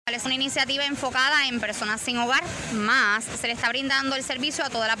Es una iniciativa enfocada en personas sin hogar, más se le está brindando el servicio a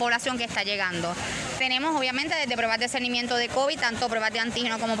toda la población que está llegando. Tenemos obviamente desde pruebas de discernimiento de COVID, tanto pruebas de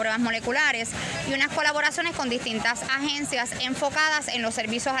antígeno como pruebas moleculares, y unas colaboraciones con distintas agencias enfocadas en los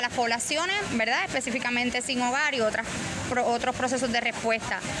servicios a las poblaciones, ¿verdad? Específicamente sin hogar y otros procesos de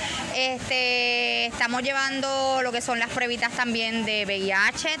respuesta. Estamos llevando lo que son las pruebitas también de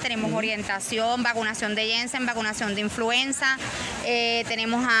VIH, tenemos orientación, vacunación de Janssen, vacunación de influenza,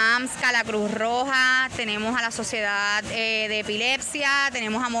 tenemos a AMSCA, la Cruz Roja, tenemos a la Sociedad de Epilepsia,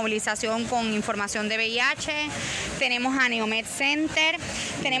 tenemos a movilización con información de VIH, tenemos a Neomed Center,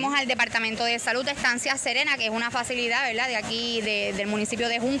 tenemos al Departamento de Salud de Estancia Serena, que es una facilidad, ¿verdad?, de aquí, del municipio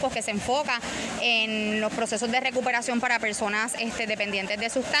de Juncos, que se enfoca en los procesos de recuperación para personas dependientes de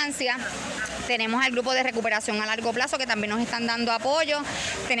sustancias. Tenemos al grupo de recuperación a largo plazo, que también nos están dando apoyo.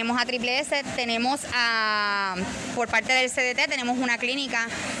 Tenemos a Triple S, tenemos por parte del CDT, tenemos una clínica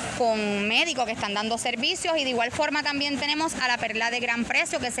con médicos que están dando servicios, y de igual forma también tenemos a la Perla de Gran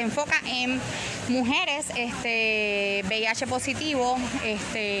Precio, que se enfoca en mujeres VIH positivo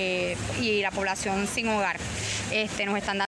y la población sin hogar. Nos están dando